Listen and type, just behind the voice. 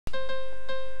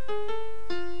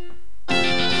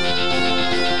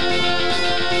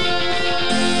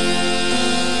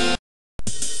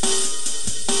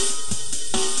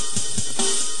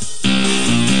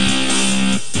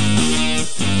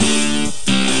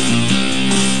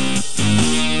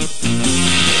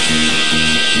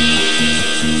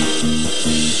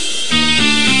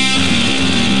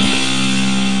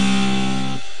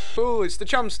It's the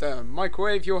Chumster.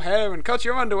 Microwave your hair and cut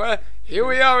your underwear. Here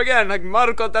we are again. I might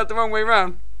have got that the wrong way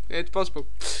round. It's possible.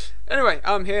 Anyway,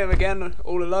 I'm here again,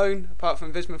 all alone, apart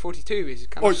from Vismund 42. He's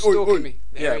kind of stalking me.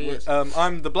 There he is.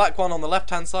 I'm the black one on the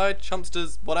left-hand side,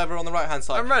 Chumster's whatever on the right-hand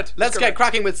side. I'm red. Let's get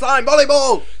cracking with slime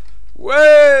volleyball!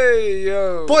 Way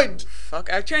yo! Point! Fuck,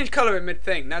 I changed colour in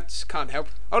mid-thing. That's can't help.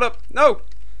 Hold up. No!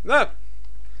 No!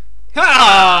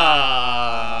 Ha!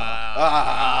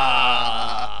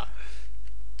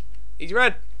 He's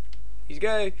red. He's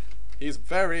gay. He's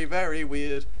very, very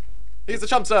weird. He's the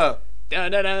Chumster! Da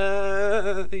da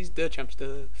da! He's the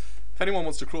Chumster. If anyone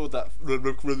wants to record that for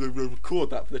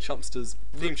the Chumster's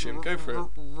theme tune, go for it.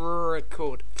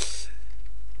 Record.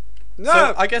 No!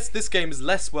 So, I guess this game is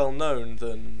less well known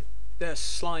than the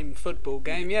slime football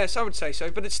game. Yes, I would say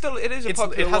so, but it is a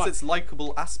popular It has its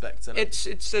likeable aspects in it.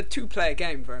 It's a two-player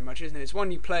game very much, isn't it? It's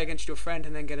one you play against your friend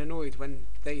and then get annoyed when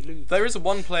they lose. There is a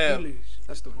one-player. You lose.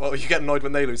 That's the one. Well, you get annoyed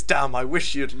when they lose. Damn! I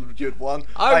wish you'd won.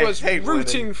 I was hate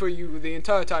rooting winning. for you the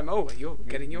entire time. Oh, you're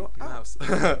getting your mouse.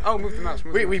 Oh, move the mouse.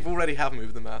 We've already have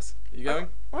moved the mouse. You going?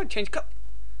 Right, change cut.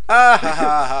 Ah ha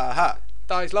ha ha ha!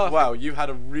 Dies laughing. Wow, you had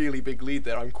a really big lead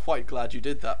there. I'm quite glad you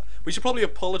did that. We should probably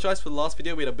apologise for the last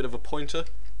video. We had a bit of a pointer.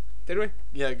 Did we?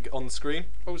 Yeah, on the screen.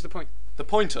 What was the point? The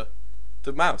pointer.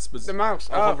 The mouse was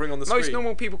hovering on the screen. Most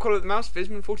normal people call it the mouse.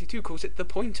 Vismund 42 calls it the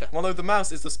pointer. Well, no, the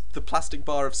mouse is the plastic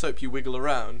bar of soap you wiggle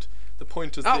around. The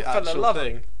pointer's the actual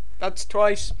thing. That's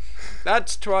twice.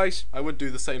 That's twice. I would do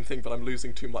the same thing, but I'm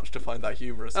losing too much to find that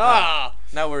humorous. Ah!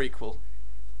 Now we're equal.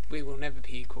 We will never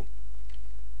be equal.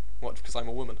 What? Because I'm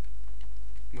a woman?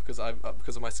 Because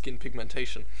of my skin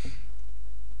pigmentation.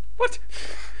 What?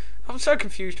 I'm so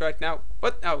confused right now.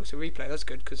 What? Oh, it's a replay. That's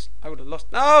good, because I would have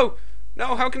lost. No!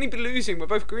 No, how can he be losing? We're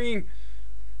both green.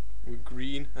 We're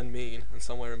green and mean and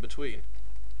somewhere in between.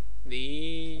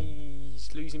 He's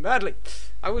losing badly.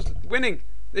 I was winning.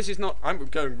 This is not... I'm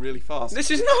going really fast.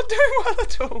 This is not doing well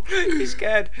at all. He's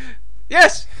scared.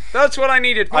 Yes! That's what I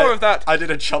needed. More of that. I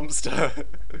did a Chumster.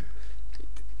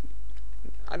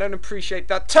 I don't appreciate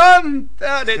that term.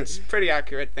 That it's pretty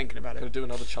accurate thinking about I'm it. going to do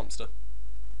another Chumster.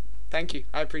 Thank you.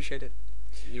 I appreciate it.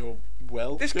 You're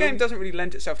welcome. This game doesn't really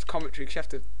lend itself to commentary because you have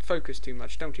to focus too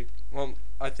much, don't you? Well,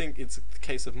 I think it's a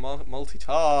case of multitasking.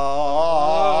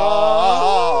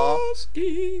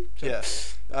 Yeah,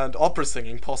 and opera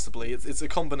singing possibly. It's a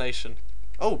combination.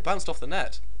 Oh, bounced off the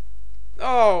net.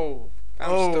 Oh,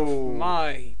 bounced off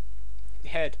my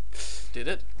head. Did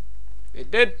it?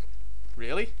 It did.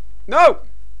 Really? No.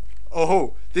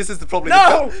 Oh, this is probably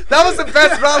No! That was the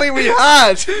best rally we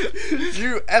had!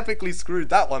 You epically screwed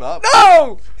that one up.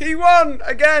 No! He won!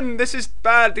 Again, this is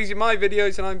bad. These are my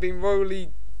videos and I'm being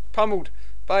royally pummeled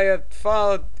by a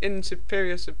far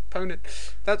superior opponent.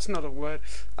 That's not a word.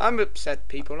 I'm upset,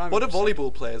 people. What do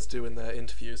volleyball players do in their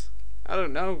interviews? I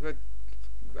don't know, but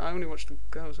I only watch the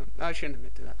girls. I shouldn't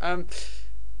admit to that.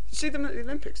 You see them at the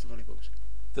Olympics, the volleyballs?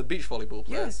 The beach volleyball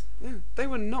players? Yeah. They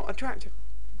were not attractive.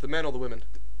 The men or the women?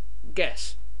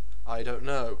 Guess. I don't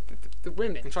know. The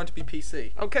women. I'm trying to be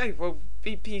PC. Okay, well,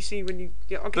 be PC when you...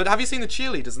 Yeah, okay. But have you seen the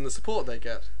cheerleaders and the support they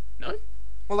get? No.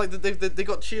 Well, like, they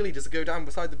got cheerleaders that go down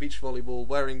beside the beach volleyball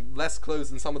wearing less clothes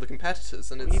than some of the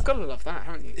competitors, and it's... You've got to love that,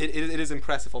 haven't you? It is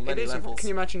impressive on many levels. Can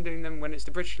you imagine doing them when it's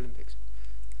the British Olympics?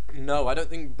 No, I don't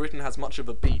think Britain has much of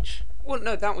a beach. Well,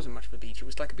 no, that wasn't much of a beach. It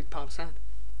was like a big pile of sand.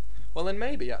 Well, then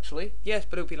maybe, actually. Yes,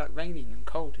 but it would be like raining and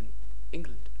cold in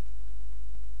England.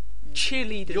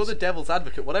 Cheerleaders. You're the devil's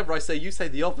advocate. Whatever I say, you say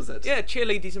the opposite. Yeah,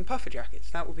 cheerleaders and puffer jackets.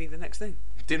 That would be the next thing.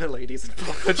 Dinner ladies and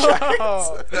puffer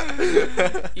jackets.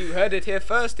 You heard it here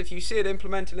first. If you see it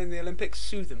implemented in the Olympics,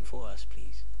 sue them for us,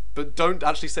 please. But don't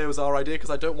actually say it was our idea, because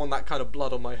I don't want that kind of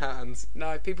blood on my hands.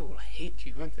 No, people will hate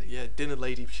you, won't they? Yeah, dinner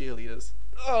lady cheerleaders.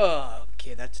 Oh,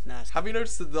 okay, that's nasty. Have you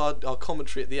noticed that our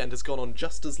commentary at the end has gone on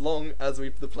just as long as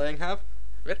the playing have?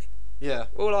 Really? Yeah.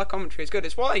 All our commentary is good.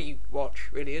 It's why you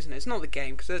watch, really, isn't it? It's not the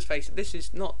game, because let's face it, this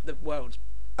is not the world's...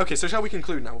 Okay, so shall we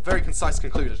conclude now? Very concise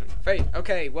conclusion.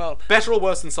 Okay, well... Better or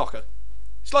worse than soccer?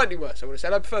 Slightly worse, I would have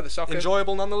said. I prefer the soccer.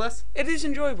 Enjoyable nonetheless? It is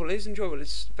enjoyable,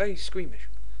 It's very squeamish.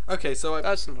 Okay, so...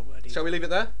 That's not a word either. Shall we leave it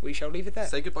there? We shall leave it there.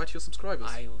 Say goodbye to your subscribers.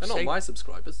 They're not my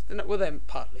subscribers. Well, they're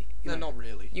partly. They're not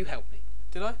really. You help me.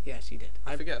 Did I? Yes, you did.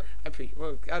 I forget.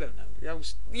 Well, I don't know.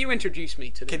 You introduced me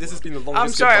to the Okay, this has world. been the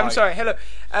longest I'm sorry. Hello.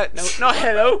 No, not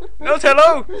hello. Not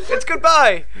hello. It's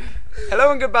goodbye.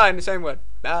 Hello and goodbye in the same word.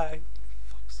 Bye.